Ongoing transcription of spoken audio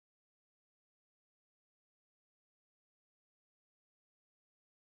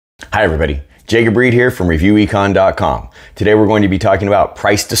Hi everybody, Jacob Reed here from ReviewEcon.com. Today we're going to be talking about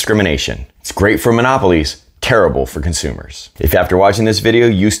price discrimination. It's great for monopolies, terrible for consumers. If after watching this video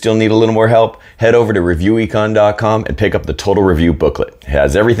you still need a little more help, head over to ReviewEcon.com and pick up the Total Review booklet. It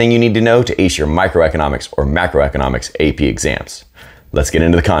has everything you need to know to ace your microeconomics or macroeconomics AP exams. Let's get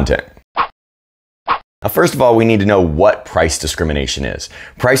into the content. Now, first of all, we need to know what price discrimination is.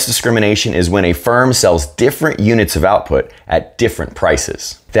 Price discrimination is when a firm sells different units of output at different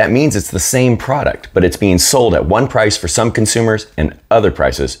prices. That means it's the same product, but it's being sold at one price for some consumers and other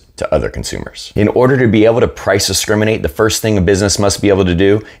prices to other consumers. In order to be able to price discriminate, the first thing a business must be able to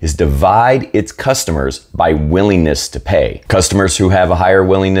do is divide its customers by willingness to pay. Customers who have a higher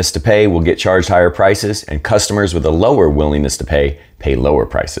willingness to pay will get charged higher prices, and customers with a lower willingness to pay lower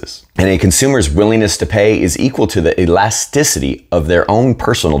prices. And a consumer's willingness to pay is equal to the elasticity of their own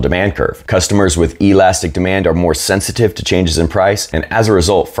personal demand curve. Customers with elastic demand are more sensitive to changes in price, and as a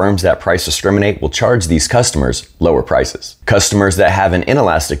result, firms that price discriminate will charge these customers lower prices. Customers that have an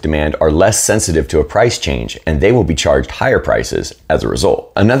inelastic demand are less sensitive to a price change, and they will be charged higher prices as a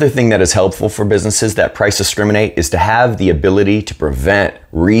result. Another thing that is helpful for businesses that price discriminate is to have the ability to prevent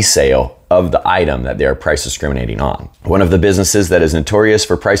resale of the item that they are price discriminating on. One of the businesses that is notorious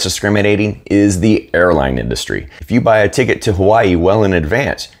for price discriminating is the airline industry. If you buy a ticket to Hawaii well in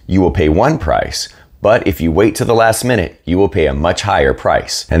advance, you will pay one price. But if you wait to the last minute, you will pay a much higher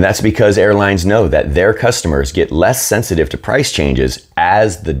price. And that's because airlines know that their customers get less sensitive to price changes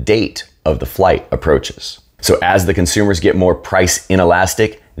as the date of the flight approaches. So as the consumers get more price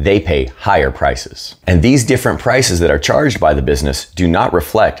inelastic, they pay higher prices. And these different prices that are charged by the business do not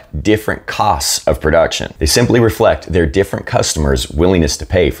reflect different costs of production. They simply reflect their different customers' willingness to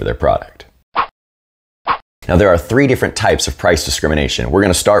pay for their product. Now, there are three different types of price discrimination. We're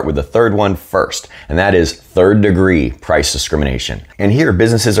going to start with the third one first, and that is third-degree price discrimination. And here,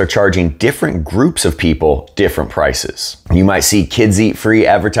 businesses are charging different groups of people different prices. You might see kids eat free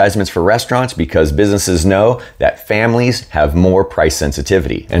advertisements for restaurants because businesses know that families have more price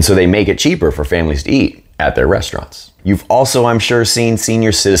sensitivity, and so they make it cheaper for families to eat at their restaurants. You've also, I'm sure, seen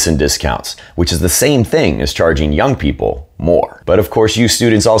senior citizen discounts, which is the same thing as charging young people more. But of course, you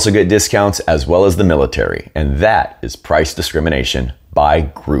students also get discounts as well as the military, and that is price discrimination by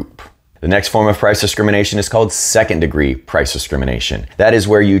group. The next form of price discrimination is called second-degree price discrimination. That is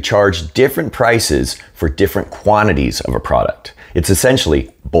where you charge different prices for different quantities of a product. It's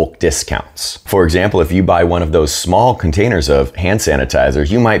essentially bulk discounts. For example, if you buy one of those small containers of hand sanitizers,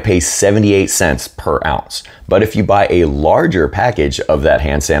 you might pay 78 cents per ounce. But if you buy a larger package of that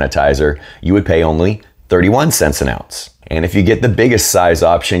hand sanitizer, you would pay only 31 cents an ounce. And if you get the biggest size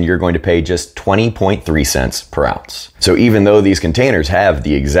option, you're going to pay just 20.3 cents per ounce. So even though these containers have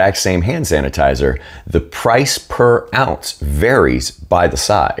the exact same hand sanitizer, the price per ounce varies by the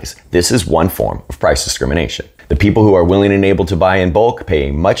size. This is one form of price discrimination. The people who are willing and able to buy in bulk pay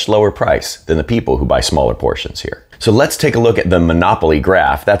a much lower price than the people who buy smaller portions here. So let's take a look at the monopoly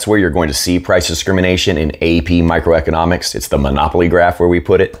graph. That's where you're going to see price discrimination in AP Microeconomics. It's the monopoly graph where we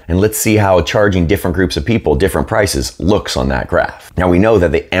put it. And let's see how charging different groups of people different prices looks on that graph. Now we know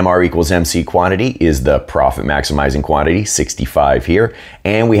that the MR equals MC quantity is the profit maximizing quantity, 65 here.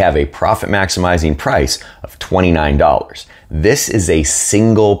 And we have a profit maximizing price of $29. This is a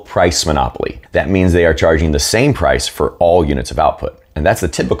single price monopoly. That means they are charging the same price for all units of output. And that's the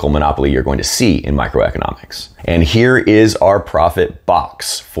typical monopoly you're going to see in microeconomics. And here is our profit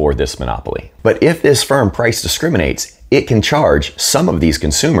box for this monopoly. But if this firm price discriminates, it can charge some of these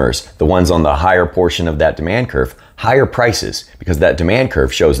consumers, the ones on the higher portion of that demand curve, higher prices because that demand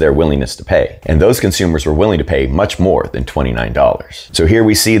curve shows their willingness to pay. And those consumers were willing to pay much more than $29. So here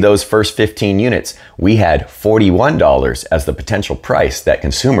we see those first 15 units. We had $41 as the potential price that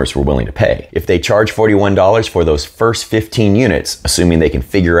consumers were willing to pay. If they charge $41 for those first 15 units, assuming they can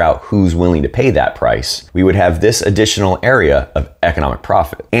figure out who's willing to pay that price, we would have this additional area of economic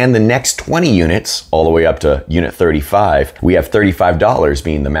profit. And the next 20 units, all the way up to unit 35, we have $35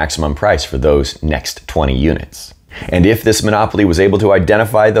 being the maximum price for those next 20 units. And if this monopoly was able to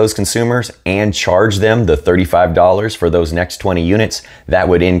identify those consumers and charge them the $35 for those next 20 units, that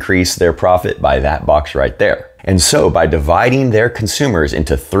would increase their profit by that box right there. And so by dividing their consumers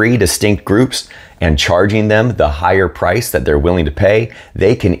into three distinct groups and charging them the higher price that they're willing to pay,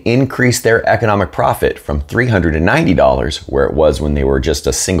 they can increase their economic profit from $390, where it was when they were just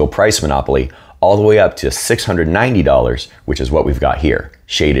a single price monopoly, all the way up to $690, which is what we've got here,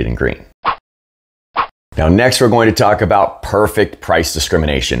 shaded in green. Now, next we're going to talk about perfect price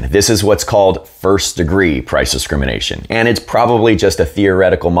discrimination. This is what's called first-degree price discrimination. And it's probably just a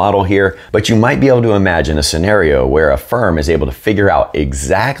theoretical model here, but you might be able to imagine a scenario where a firm is able to figure out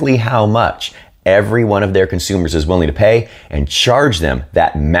exactly how much every one of their consumers is willing to pay and charge them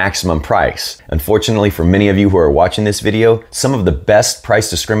that maximum price. Unfortunately, for many of you who are watching this video, some of the best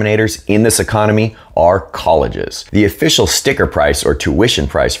price discriminators in this economy are colleges. The official sticker price or tuition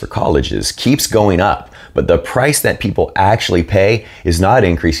price for colleges keeps going up, but the price that people actually pay is not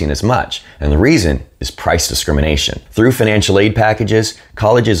increasing as much. And the reason is price discrimination. Through financial aid packages,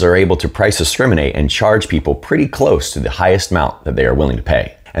 colleges are able to price discriminate and charge people pretty close to the highest amount that they are willing to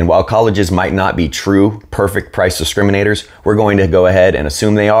pay. And while colleges might not be true, perfect price discriminators, we're going to go ahead and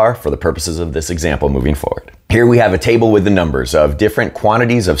assume they are for the purposes of this example moving forward. Here we have a table with the numbers of different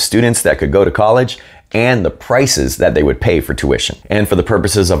quantities of students that could go to college and the prices that they would pay for tuition. And for the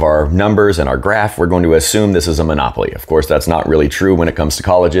purposes of our numbers and our graph, we're going to assume this is a monopoly. Of course, that's not really true when it comes to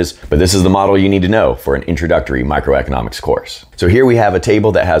colleges, but this is the model you need to know for an introductory microeconomics course. So here we have a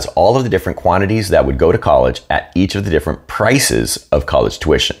table that has all of the different quantities that would go to college at each of the different prices of college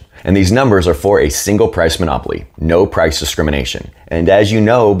tuition. And these numbers are for a single price monopoly, no price discrimination. And as you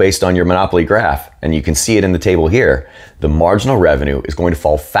know, based on your monopoly graph, and you can see it in the table here, the marginal revenue is going to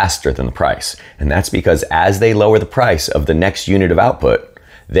fall faster than the price. And that's because as they lower the price of the next unit of output,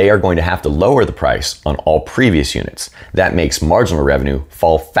 they are going to have to lower the price on all previous units. That makes marginal revenue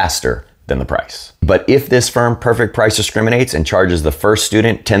fall faster than the price. But if this firm perfect price discriminates and charges the first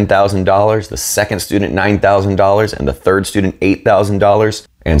student $10,000, the second student $9,000, and the third student $8,000,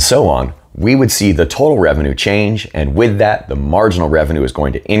 and so on, we would see the total revenue change, and with that, the marginal revenue is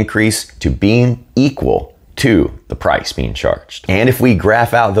going to increase to being equal to the price being charged. And if we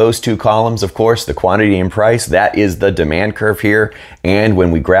graph out those two columns, of course, the quantity and price, that is the demand curve here. And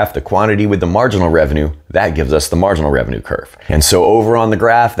when we graph the quantity with the marginal revenue, that gives us the marginal revenue curve. And so over on the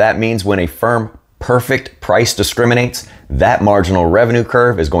graph, that means when a firm perfect price discriminates, that marginal revenue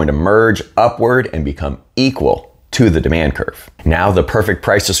curve is going to merge upward and become equal to the demand curve. Now the perfect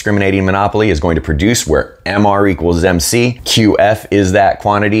price discriminating monopoly is going to produce where MR equals MC, QF is that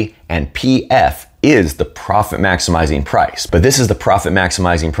quantity, and PF is the profit maximizing price. But this is the profit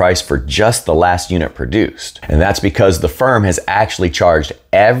maximizing price for just the last unit produced. And that's because the firm has actually charged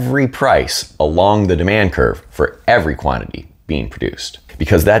every price along the demand curve for every quantity being produced,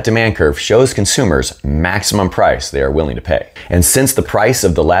 because that demand curve shows consumers maximum price they are willing to pay. And since the price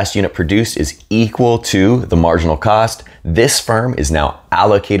of the last unit produced is equal to the marginal cost, this firm is now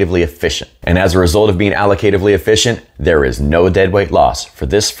allocatively efficient. And as a result of being allocatively efficient, there is no deadweight loss for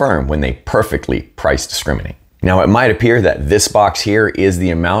this firm when they perfectly price discriminate. Now, it might appear that this box here is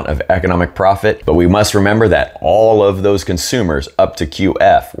the amount of economic profit, but we must remember that all of those consumers up to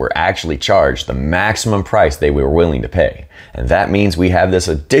QF were actually charged the maximum price they were willing to pay. And that means we have this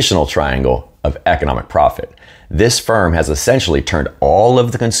additional triangle of economic profit. This firm has essentially turned all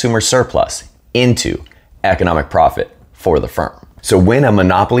of the consumer surplus into economic profit for the firm. So when a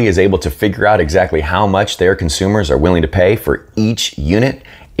monopoly is able to figure out exactly how much their consumers are willing to pay for each unit,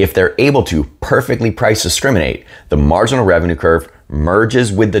 if they're able to perfectly price discriminate, the marginal revenue curve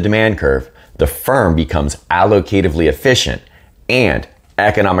merges with the demand curve, the firm becomes allocatively efficient, and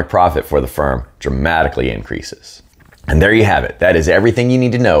economic profit for the firm dramatically increases. And there you have it. That is everything you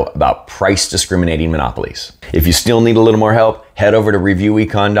need to know about price discriminating monopolies. If you still need a little more help, head over to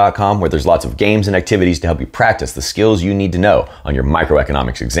reviewecon.com, where there's lots of games and activities to help you practice the skills you need to know on your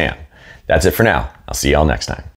microeconomics exam. That's it for now. I'll see y'all next time.